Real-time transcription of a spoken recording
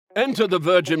Enter the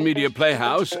Virgin Media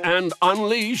Playhouse and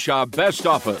unleash our best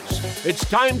offers. It's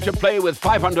time to play with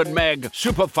 500 meg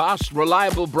super fast,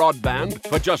 reliable broadband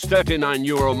for just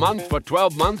 €39 a month for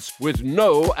 12 months with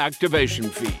no activation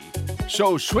fee.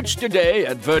 So switch today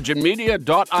at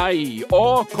virginmedia.ie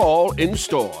or call in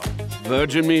store.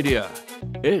 Virgin Media.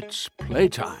 It's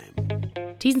playtime.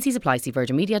 T's and C's apply. See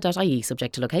virginmedia.ie,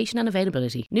 subject to location and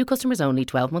availability. New customers only,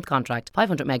 12-month contract.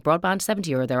 500 meg broadband,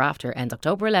 €70 thereafter. Ends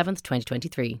October 11th,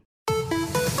 2023.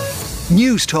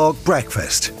 News Talk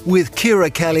Breakfast with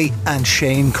Ciara Kelly and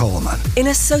Shane Coleman. In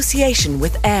association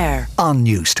with AIR on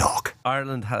News Talk.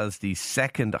 Ireland has the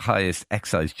second highest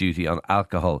excise duty on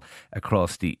alcohol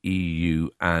across the EU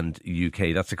and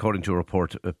UK. That's according to a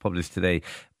report published today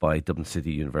by Dublin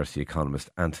City University economist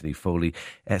Anthony Foley.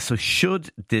 So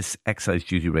should this excise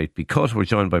duty rate be cut? We're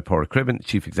joined by Padraig Cribben,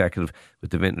 Chief Executive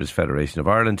with the Vintners Federation of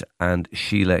Ireland, and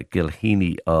Sheila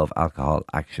Gilheany of Alcohol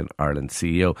Action Ireland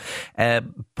CEO.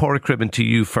 Padraig Cribben, to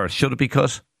you first. Should it be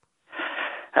cut?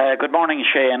 Good morning,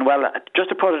 Shane. Well, just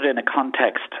to put it in a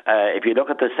context, if you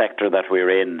look at the sector that we're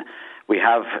in, we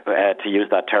have, to use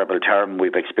that terrible term,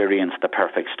 we've experienced the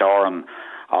perfect storm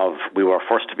of we were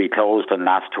first to be closed and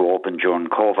last to open during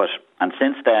COVID. And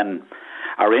since then,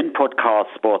 our input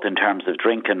costs, both in terms of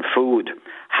drink and food,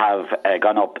 have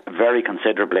gone up very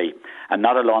considerably. And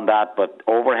not alone that, but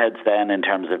overheads then in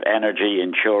terms of energy,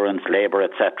 insurance, labour,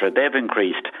 etc., they've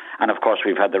increased. And of course,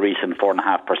 we've had the recent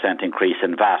 4.5% increase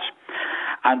in VAT.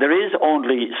 And there is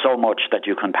only so much that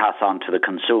you can pass on to the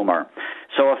consumer.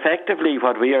 So effectively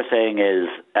what we are saying is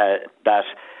that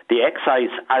the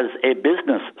excise as a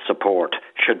business support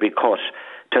should be cut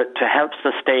to help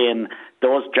sustain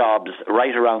those jobs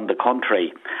right around the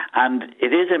country. And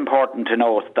it is important to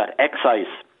note that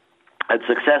excise, and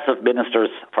successive ministers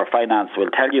for finance will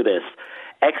tell you this,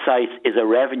 excise is a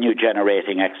revenue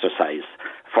generating exercise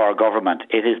for our government.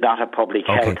 It is not a public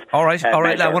health. All right.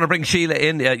 Measure. I want to bring Sheila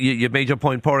in. You made your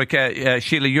point, Padraig.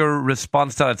 Sheila, your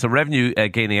response to that, it's a revenue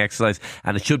gaining exercise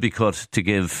and it should be cut to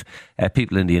give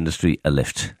people in the industry a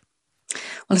lift.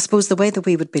 Well, I suppose the way that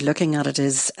we would be looking at it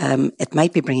is it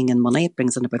might be bringing in money. It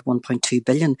brings in about 1.2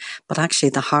 billion. But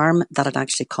actually the harm that it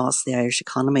actually costs the Irish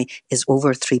economy is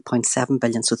over 3.7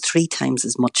 billion. So 3 times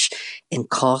as much in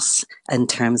costs in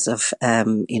terms of,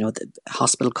 the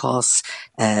hospital costs,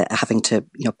 having to,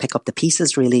 pick up the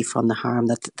pieces really from the harm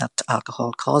that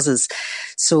alcohol causes.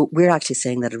 So we're actually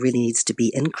saying that it really needs to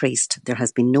be increased. There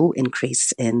has been no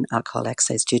increase in alcohol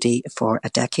excise duty for a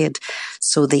decade.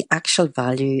 So the actual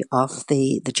value of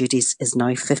the duties is now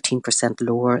 15%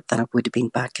 lower than it would have been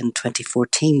back in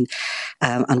 2014.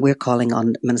 And we're calling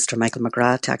on Minister Michael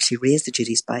McGrath to actually raise the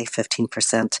duties by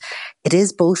 15%. It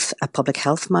is both a public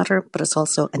health matter, but it's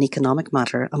also an economic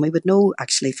matter. And we would know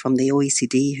actually from the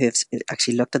OECD, who have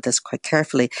actually looked at this quite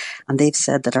carefully, and they've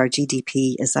said that our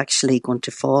GDP is actually going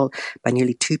to fall by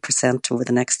nearly 2% over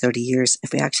the next 30 years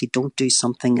if we actually don't do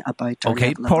something about our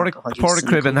level of alcohol use. Padraig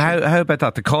Cribben, how about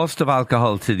that? The cost of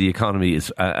alcohol to the economy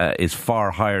is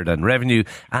far higher than revenue,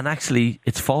 and actually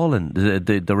it's fallen.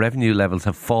 The revenue levels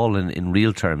have fallen in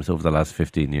real terms over the last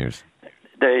 15 years.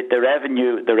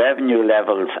 The revenue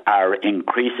levels are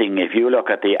increasing. If you look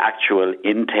at the actual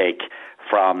intake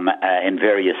from in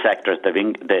various sectors,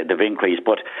 they've increased.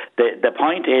 But the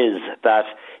point is that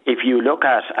if you look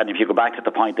at, and if you go back to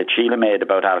the point that Sheila made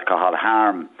about alcohol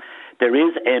harm, there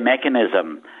is a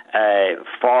mechanism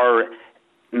for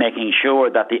making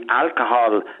sure that the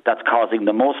alcohol that's causing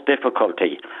the most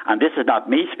difficulty, and this is not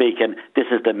me speaking, this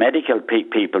is the medical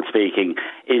people speaking,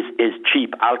 is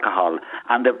cheap alcohol.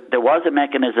 And there was a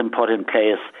mechanism put in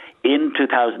place in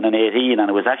 2018, and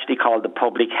it was actually called the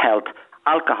Public Health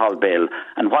Alcohol Bill.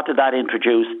 And what did that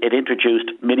introduce? It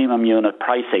introduced minimum unit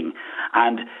pricing.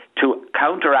 And to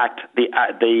counteract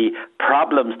the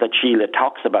problems that Sheila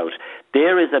talks about,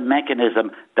 there is a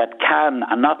mechanism that can,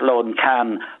 and not alone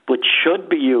can, but should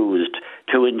be used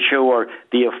to ensure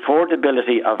the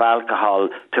affordability of alcohol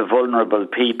to vulnerable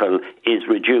people is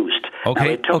reduced.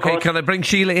 Okay. Can I bring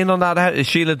Sheila in on that?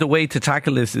 Sheila, the way to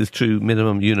tackle this is through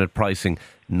minimum unit pricing,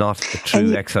 not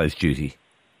through excise duty.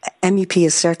 MEP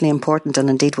is certainly important, and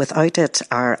indeed without it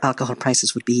our alcohol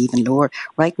prices would be even lower.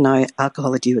 Right now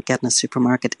alcohol that you would get in a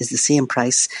supermarket is the same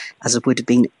price as it would have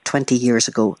been 20 years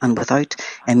ago, and without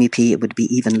MEP it would be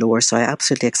even lower. So I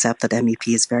absolutely accept that MEP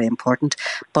is very important,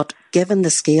 but given the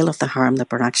scale of the harm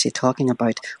that we're actually talking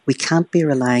about, we can't be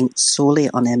relying solely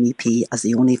on MEP as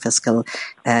the only fiscal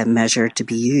measure to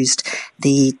be used.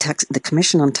 The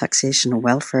Commission on Taxation and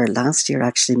Welfare last year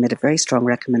actually made a very strong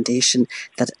recommendation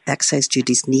that excise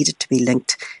duties needed to be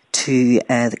linked to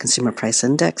the Consumer Price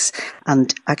Index,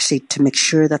 and actually to make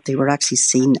sure that they were actually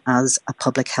seen as a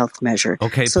public health measure.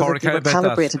 Okay, so Padraig, that they were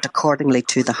calibrated accordingly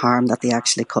to the harm that they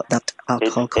actually that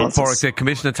alcohol causes. Padraig, the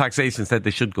Commission on Taxation said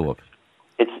they should go up.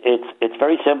 It's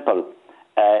very simple.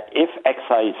 If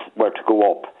excise were to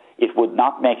go up, it would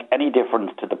not make any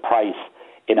difference to the price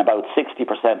in about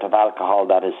 60% of alcohol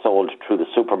that is sold through the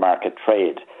supermarket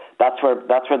trade. That's where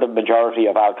the majority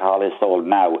of alcohol is sold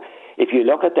now. If you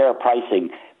look at their pricing,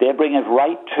 they bring it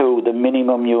right to the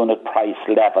minimum unit price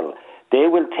level. They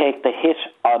will take the hit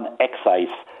on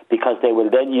excise because they will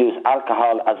then use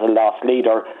alcohol as a loss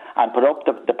leader and put up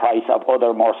the price of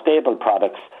other more stable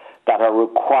products that are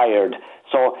required.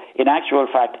 So in actual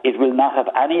fact, it will not have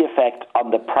any effect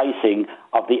on the pricing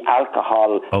of the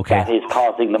alcohol that is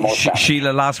causing the most damage.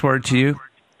 Sheila, last word to you.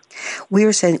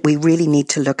 We're saying we really need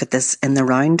to look at this in the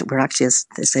round. We're actually, as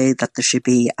they say, that there should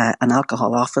be an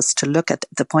alcohol office to look at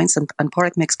the points, and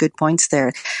Padraig makes good points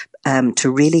there,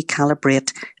 to really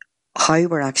calibrate how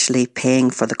we're actually paying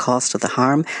for the cost of the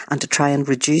harm, and to try and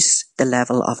reduce the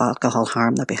level of alcohol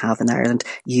harm that we have in Ireland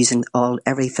using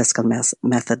every fiscal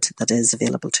method that is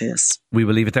available to us. We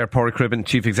will leave it there. Padraig Cribben,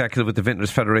 Chief Executive with the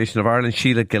Vintners Federation of Ireland.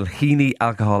 Sheila Gilheany,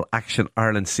 Alcohol Action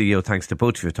Ireland CEO. Thanks to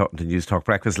both of you for talking to News Talk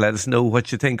Breakfast. Let us know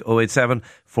what you think. 087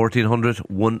 1400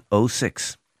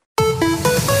 106.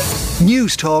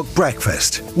 News Talk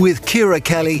Breakfast with Ciara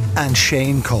Kelly and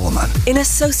Shane Coleman. In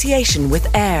association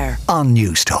with AIR On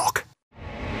News Talk.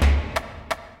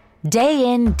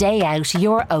 Day in, day out,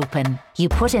 you're open. You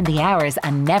put in the hours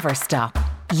and never stop.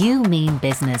 You mean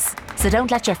business. So don't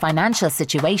let your financial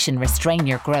situation restrain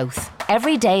your growth.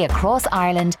 Every day across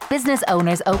Ireland, business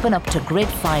owners open up to Grid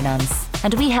Finance.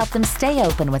 And we help them stay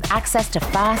open with access to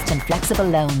fast and flexible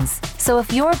loans. So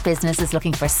if your business is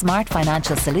looking for smart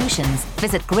financial solutions,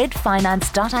 visit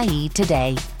gridfinance.ie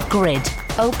today. Grid.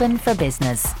 Open for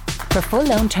business. For full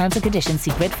loan terms and conditions,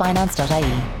 see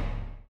gridfinance.ie.